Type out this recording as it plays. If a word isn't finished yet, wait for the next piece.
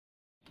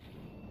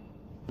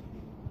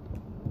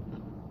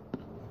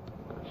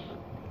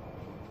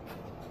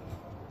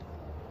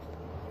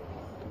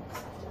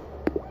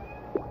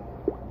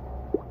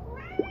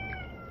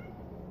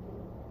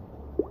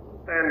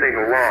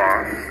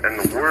law and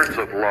the words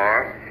of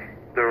law,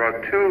 there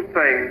are two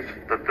things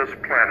that this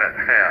planet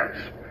has: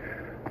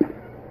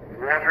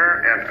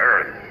 water and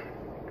earth,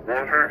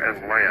 water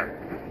and land.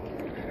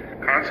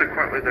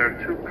 Consequently, there are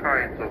two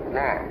kinds of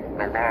law: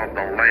 the law of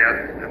the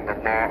land and the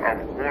law of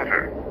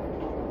water.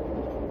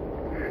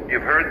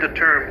 You've heard the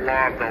term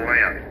law of the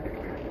land,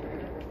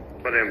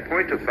 but in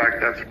point of fact,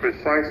 that's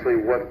precisely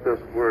what this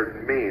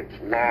word means,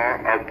 law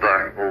of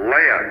the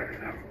land,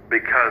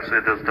 because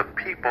it is the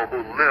people who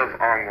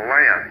live on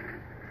land.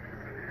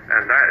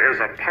 And that is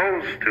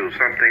opposed to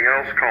something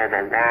else called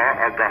the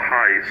law of the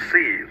high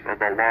seas, or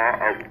the law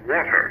of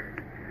water.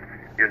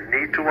 You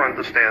need to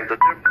understand the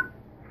difference.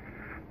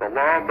 The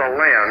law of the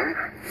land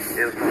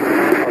is the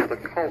law of the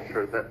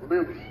culture that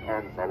lives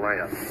on the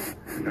land.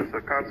 And so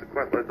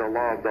consequently, the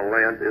law of the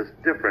land is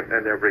different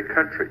in every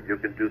country. You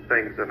can do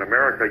things in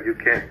America you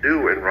can't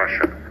do in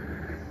Russia.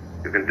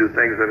 You can do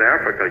things in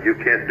Africa you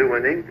can't do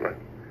in England.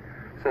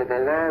 So the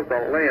law of the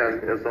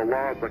land is the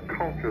law of the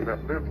culture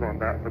that lives on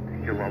that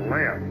particular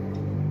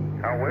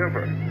land.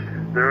 However,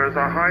 there is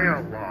a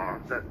higher law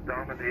that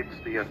dominates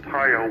the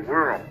entire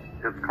world.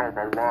 It's called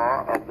the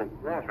law of the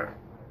water,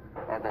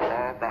 or the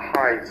law of the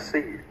high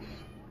seas.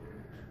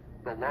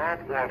 The law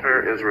of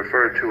water is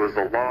referred to as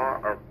the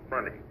law of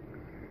money.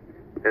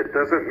 It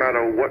doesn't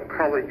matter what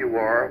color you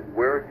are,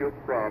 where you're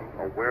from,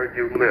 or where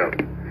you live.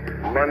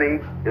 Money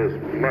is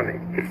money.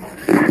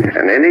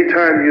 And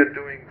anytime you're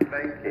doing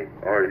banking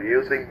or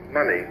using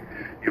money,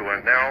 you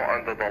are now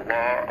under the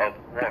law of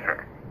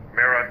water,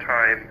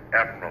 maritime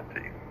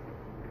admiralty.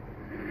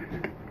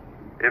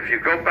 If you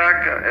go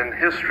back in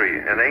history,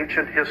 in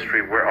ancient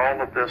history, where all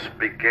of this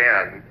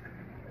began,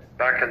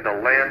 back in the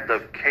land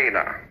of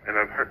Canaan, and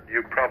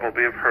you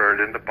probably have heard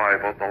in the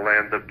Bible, the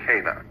land of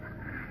Canaan.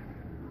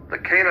 The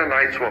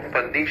Canaanites were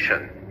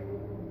Phoenician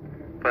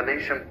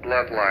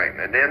bloodline,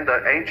 and in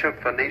the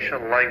ancient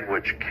Phoenician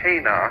language,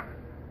 Cana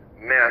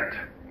meant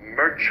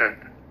merchant,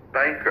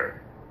 banker.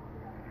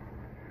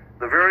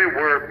 The very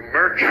word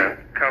merchant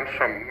comes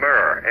from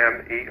mer,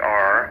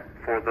 M-E-R,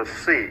 for the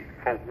sea,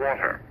 for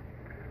water.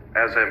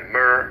 As in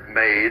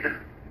mermaid,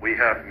 we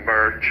have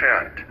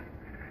merchant.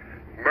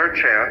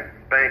 Merchant,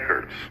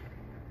 bankers.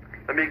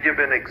 Let me give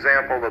an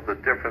example of the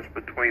difference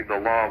between the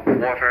law of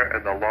water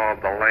and the law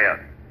of the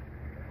land.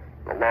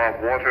 The law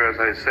of water, as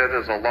I said,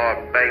 is a law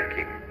of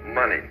banking,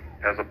 money,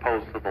 as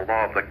opposed to the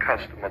law of the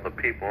custom of the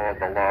people or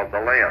the law of the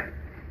land.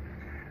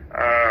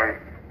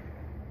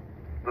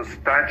 The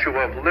Statue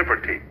of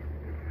Liberty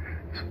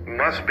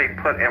must be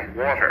put in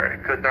water.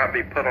 It could not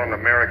be put on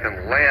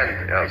American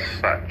land as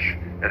such.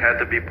 It had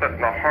to be put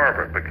in the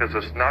harbor, because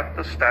it's not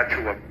the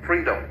Statue of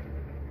Freedom.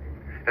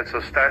 It's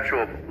a Statue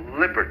of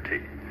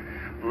Liberty.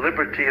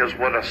 Liberty is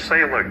what a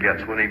sailor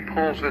gets when he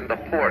pulls into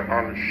port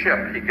on a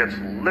ship. He gets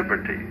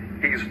liberty.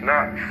 He's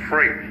not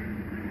free.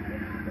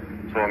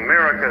 So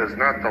America is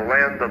not the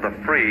land of the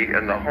free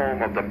and the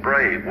home of the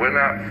brave. We're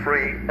not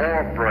free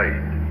or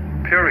brave.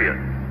 Period.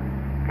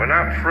 We're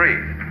not free.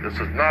 This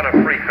is not a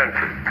free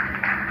country.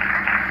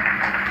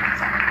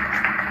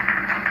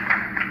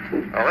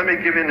 Now let me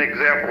give you an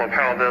example of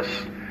how this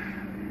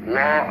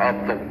law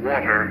of the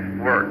water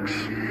works.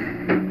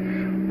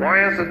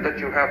 Why is it that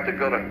you have to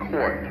go to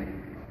court?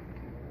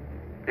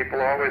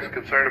 People are always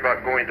concerned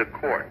about going to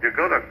court. You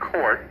go to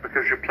court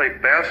because you play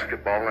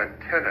basketball and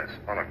tennis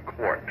on a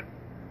court.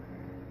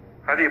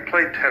 How do you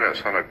play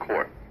tennis on a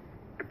court?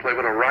 You play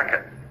with a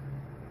racket.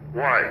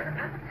 Why?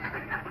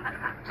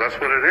 That's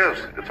what it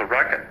is. It's a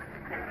racket.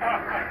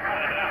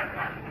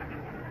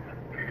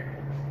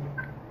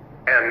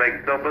 And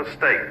make no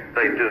mistake,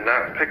 they do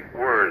not pick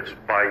words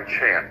by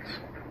chance.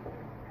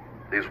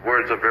 These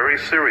words are very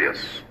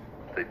serious.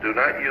 They do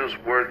not use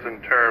words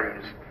in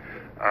terms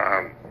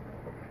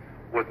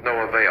with no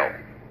avail.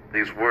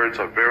 These words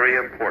are very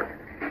important.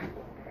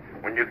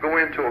 When you go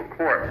into a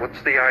court, what's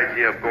the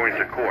idea of going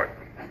to court?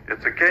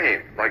 It's a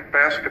game, like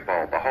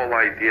basketball. The whole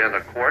idea in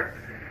a court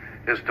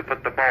is to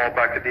put the ball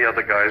back in the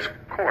other guy's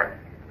court.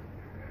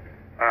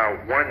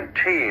 One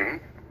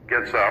team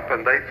gets up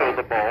and they throw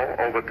the ball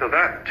over to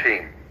that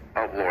team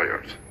of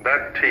lawyers.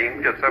 That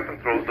team gets up and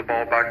throws the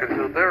ball back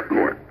into their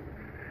court.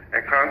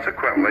 And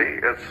consequently,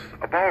 it's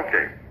a ball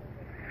game.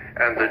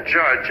 And the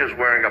judge is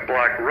wearing a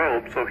black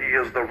robe, so he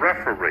is the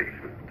referee.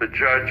 The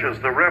judge is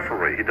the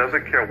referee. He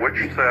doesn't care which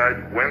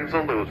side wins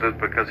or loses,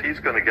 because he's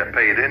going to get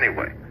paid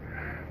anyway.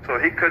 So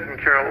he couldn't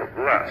care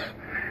less.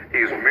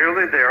 He's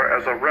merely there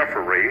as a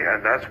referee,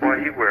 and that's why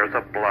he wears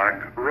a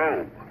black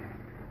robe.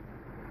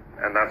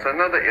 And that's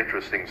another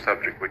interesting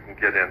subject we can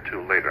get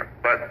into later.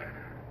 But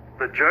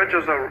the judge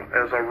is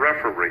a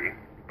referee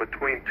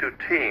between two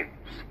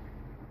teams.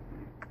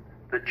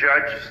 The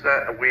judge,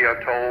 that we are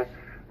told,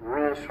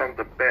 rules from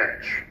the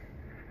bench.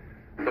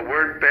 The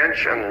word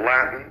bench in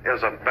Latin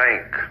is a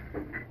bank.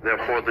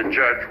 Therefore, the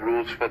judge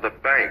rules for the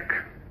bank.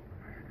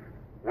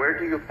 Where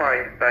do you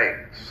find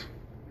banks?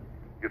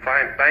 You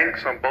find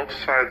banks on both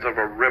sides of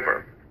a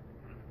river.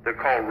 They're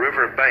called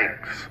river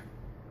banks.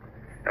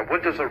 And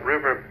what does a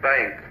river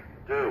bank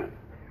do?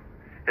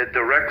 It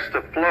directs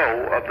the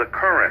flow of the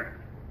current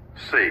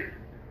sea.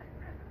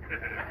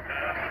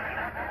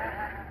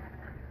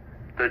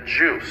 The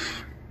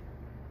juice.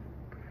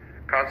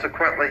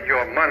 Consequently,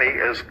 your money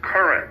is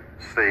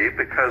currency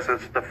because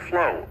it's the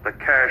flow, the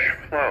cash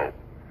flow.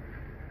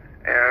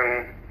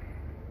 And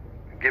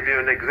give you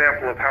an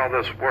example of how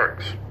this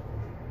works.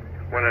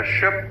 When a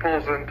ship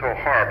pulls into a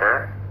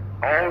harbor,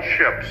 all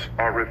ships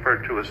are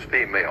referred to as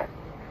female.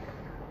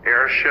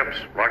 Airships,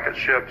 rocket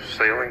ships,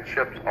 sailing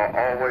ships are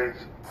always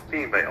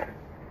female.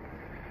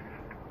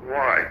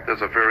 Why?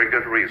 There's a very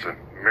good reason.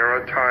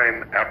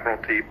 Maritime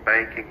Admiralty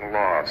banking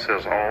law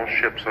says all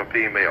ships are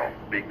female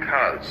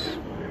because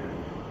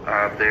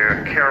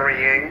they're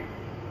carrying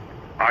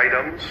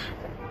items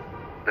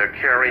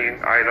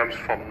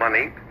for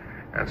money,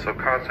 and so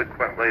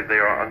consequently they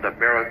are under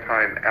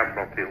Maritime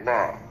Admiralty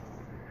law.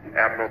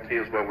 Admiralty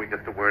is where we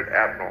get the word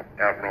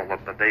admiral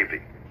of the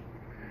Navy.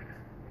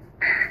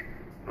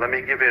 Let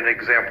me give you an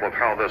example of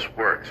how this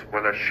works.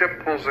 When a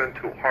ship pulls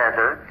into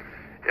harbor,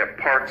 it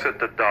parks at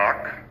the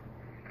dock,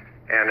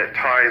 and it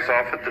ties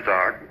off at the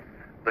dock.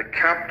 The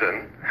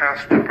captain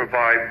has to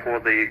provide for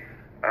the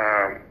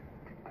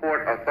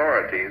port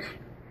authorities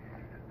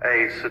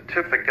a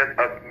certificate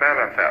of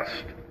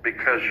manifest,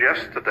 because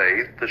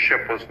yesterday the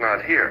ship was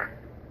not here,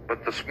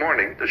 but this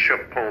morning the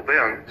ship pulled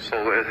in,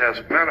 so it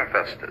has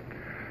manifested.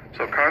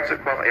 So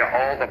consequently,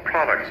 all the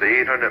products, the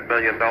 $800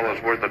 million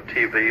worth of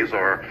TVs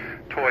or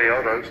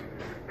Toyotas,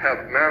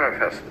 have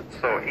manifested.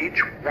 So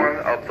each one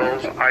of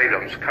those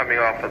items coming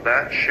off of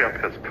that ship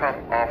has come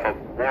off of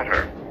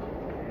water.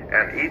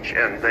 And each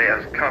end they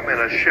has come in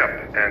a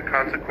ship. And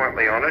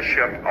consequently, on a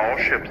ship, all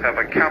ships have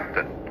a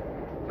captain.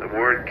 The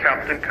word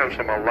captain comes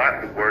from a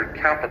Latin word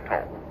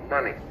capital,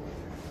 money.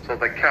 So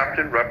the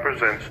captain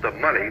represents the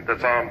money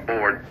that's on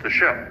board the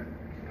ship.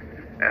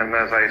 And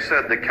as I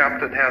said, the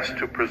captain has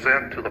to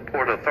present to the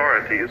port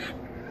authorities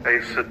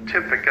a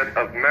certificate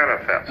of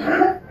manifest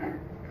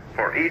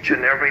for each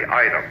and every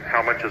item.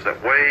 How much does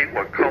it weigh?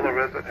 What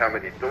color is it? How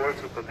many doors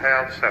does it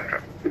have?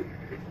 Etc.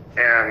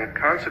 And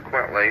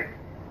consequently,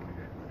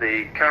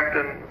 the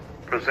captain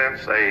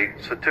presents a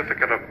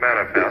certificate of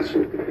manifest.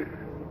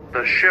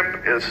 The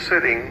ship is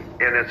sitting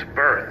in its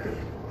berth.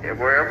 And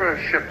wherever a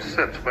ship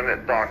sits when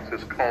it docks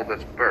is called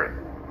its berth.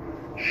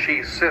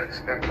 She sits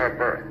in her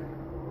berth,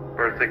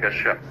 berthing a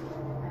ship.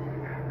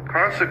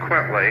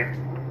 Consequently,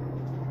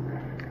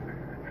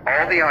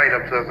 all the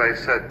items, as I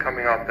said,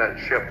 coming off that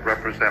ship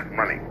represent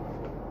money.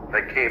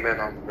 They came in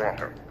on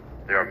water.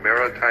 They are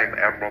Maritime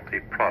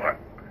Admiralty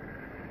product.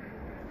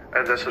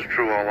 And this is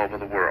true all over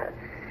the world.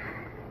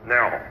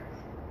 Now,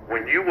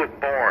 when you were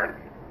born,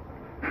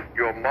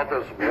 your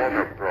mother's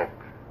water broke.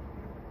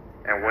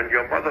 And when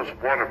your mother's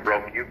water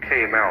broke, you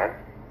came out.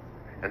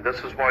 And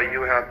this is why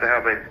you have to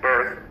have a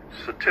birth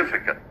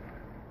certificate,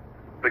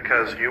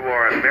 because you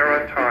are a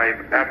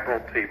Maritime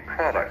Admiralty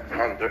product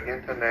under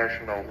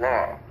international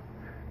law.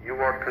 You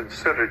are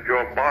considered,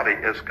 your body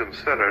is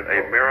considered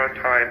a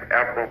Maritime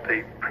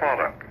Admiralty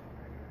product.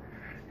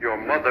 Your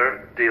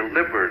mother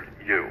delivered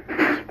you.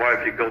 That's why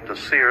if you go to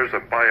Sears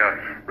and buy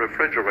a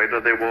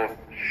refrigerator, they will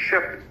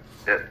ship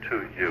it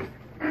to you.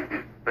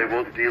 They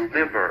will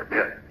deliver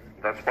it.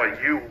 That's why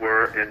you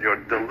were in your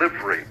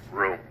delivery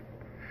room.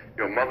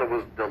 Your mother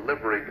was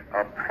delivering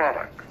a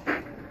product.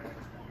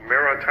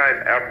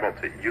 Maritime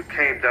Admiralty, you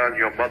came down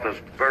your mother's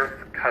birth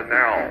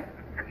canal.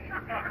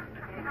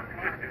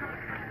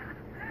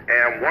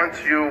 And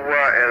once you,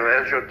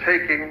 and as you're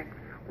taking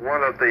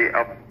one of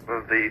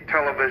the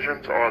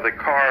televisions or the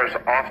cars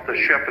off the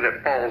ship and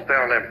it falls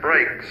down and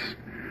breaks,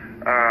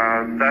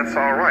 that's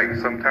all right.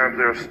 Sometimes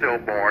they're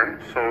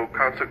stillborn, so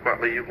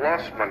consequently you've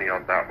lost money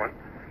on that one.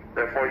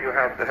 Therefore you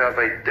have to have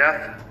a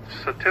death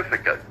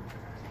certificate,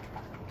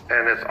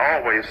 and it's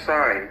always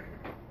signed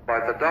by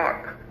the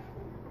dock.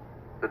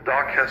 The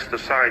dock has to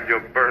sign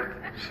your birth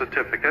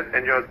certificate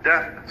and your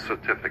death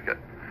certificate.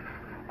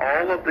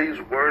 All of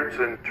these words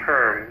and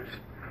terms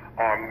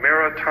are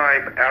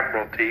Maritime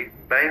Admiralty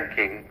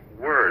banking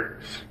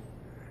words.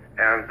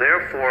 And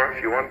therefore,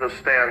 if you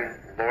understand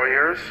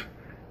lawyers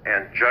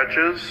and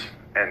judges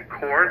and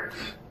courts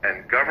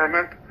and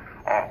government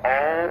are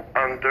all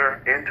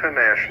under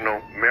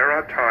international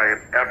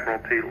Maritime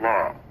Admiralty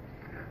law.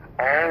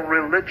 All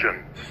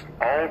religions,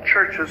 all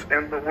churches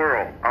in the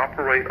world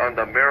operate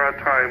under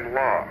maritime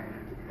law.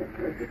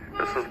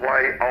 This is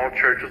why all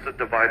churches are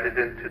divided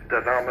into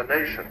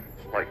denominations,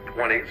 like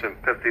 20s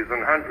and 50s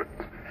and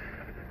 100s.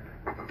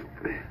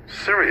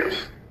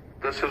 Serious.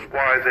 This is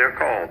why they're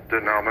called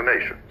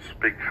denominations,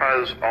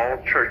 because all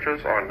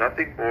churches are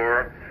nothing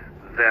more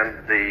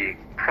than the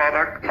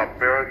product of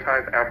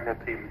Maritime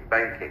Admiralty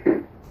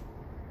banking.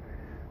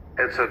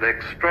 It's an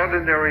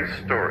extraordinary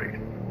story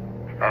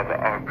of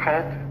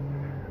occult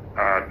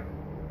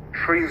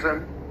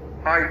treason,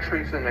 high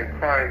treason and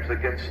crimes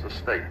against the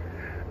state.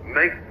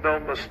 Make no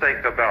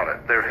mistake about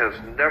it. There has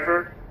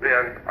never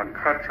been a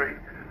country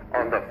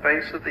on the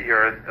face of the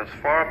earth as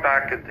far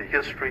back into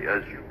history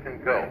as you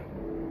can go.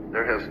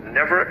 There has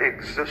never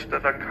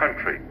existed a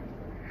country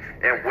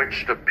in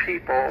which the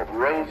people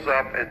rose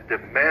up and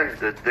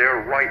demanded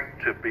their right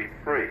to be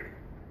free.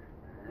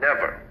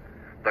 Never.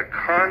 The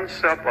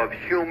concept of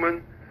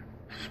human,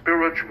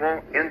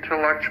 spiritual,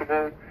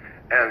 intellectual,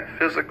 and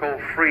physical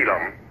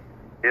freedom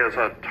is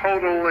a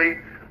totally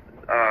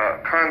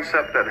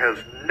concept that has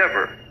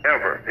never,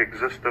 ever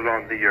existed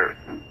on the earth.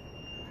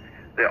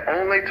 The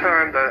only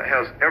time that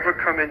has ever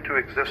come into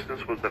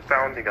existence was the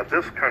founding of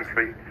this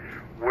country,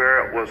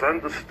 where it was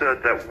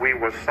understood that we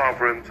were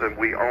sovereigns and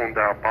we owned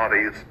our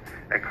bodies,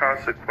 and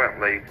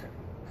consequently,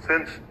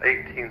 since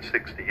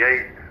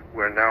 1868,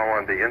 we're now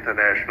on the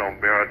International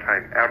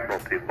Maritime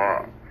Admiralty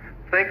Law.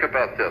 Think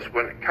about this.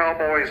 When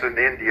cowboys in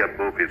Indian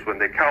movies, when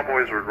the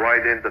cowboys would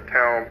ride into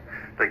town,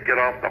 they'd get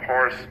off the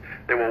horse,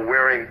 they were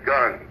wearing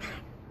guns.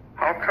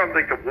 How come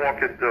they could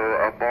walk into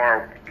a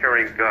bar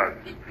carrying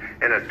guns?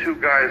 And if two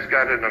guys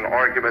got in an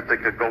argument, they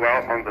could go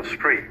out on the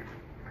street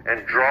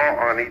and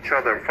draw on each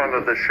other in front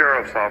of the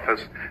sheriff's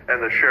office,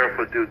 and the sheriff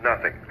would do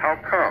nothing. How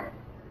come?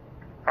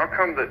 How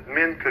come that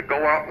men could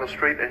go out in the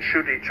street and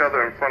shoot each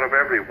other in front of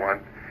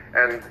everyone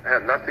and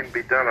had nothing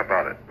be done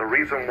about it? The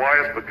reason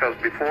why is because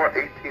before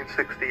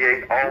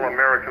 1868, all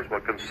Americans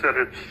were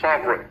considered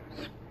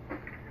sovereigns.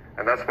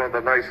 And that's one of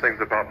the nice things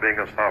about being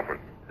a sovereign,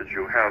 is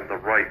you have the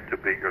right to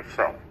be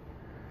yourself.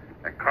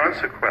 And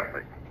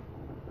consequently,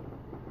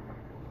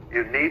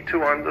 you need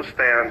to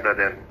understand that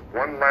in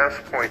one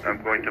last point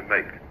I'm going to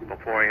make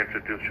before I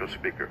introduce your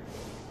speaker,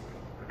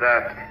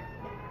 that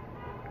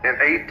in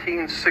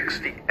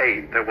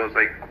 1868 there was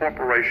a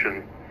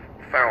corporation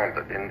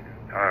founded.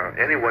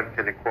 Anyone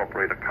can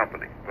incorporate a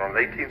company. Well, in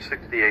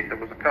 1868 there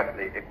was a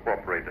company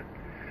incorporated.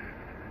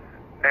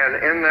 And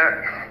in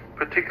that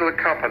particular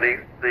company,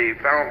 the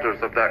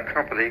founders of that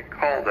company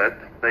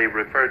they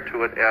referred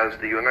to it as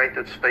the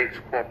United States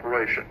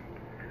Corporation.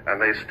 And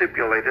they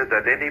stipulated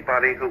that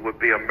anybody who would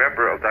be a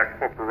member of that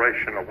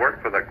corporation or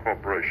work for that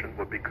corporation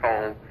would be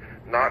called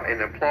not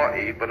an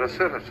employee, but a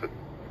citizen.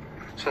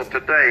 So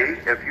today,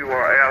 if you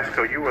are asked,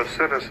 are you a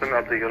citizen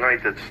of the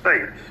United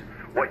States?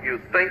 What you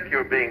think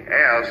you're being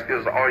asked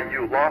is, are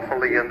you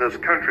lawfully in this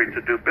country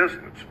to do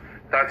business?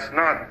 That's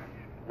not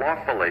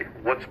lawfully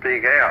what's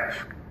being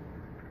asked.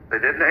 They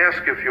didn't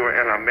ask if you're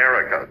in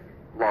America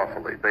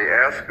lawfully. They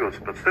ask you a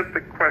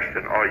specific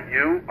question. Are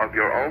you, of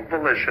your own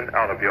volition,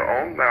 out of your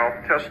own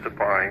mouth,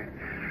 testifying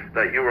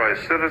that you are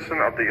a citizen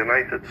of the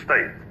United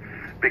States?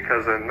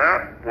 Because in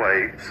that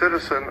way,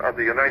 citizen of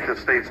the United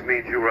States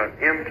means you are an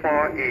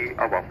employee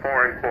of a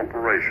foreign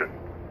corporation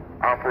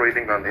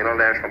operating on the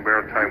international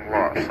maritime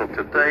law. So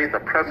today, the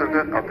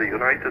President of the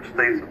United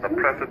States is the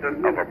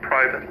President of a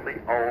privately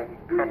owned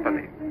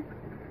company.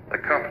 The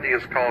company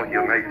is called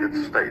United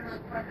States.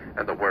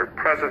 And the word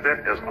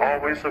president is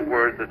always a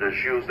word that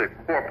is used in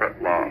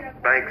corporate law.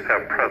 Banks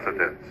have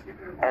presidents.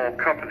 All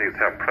companies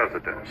have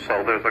presidents.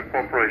 So there's a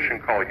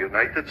corporation called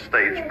United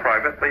States,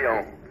 privately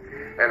owned,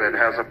 and it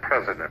has a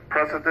president.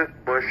 President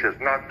Bush is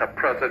not the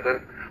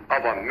president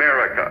of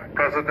America.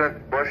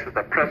 President Bush is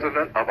the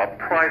president of a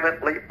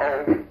privately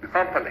owned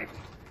company.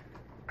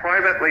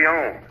 Privately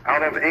owned,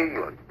 out of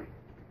England.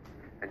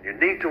 And you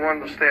need to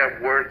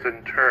understand words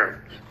and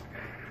terms.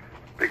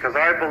 Because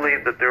I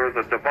believe that there is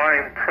a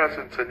divine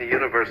presence in the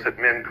universe that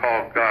men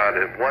call God,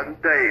 and one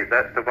day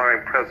that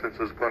divine presence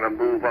is going to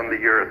move on the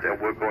earth, and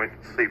we're going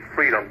to see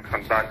freedom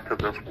come back to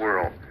this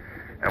world.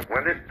 And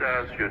when it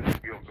does, you're going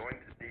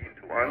to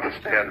need to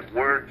understand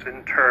words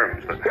and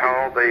terms and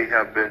how they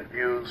have been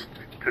used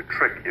to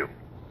trick you.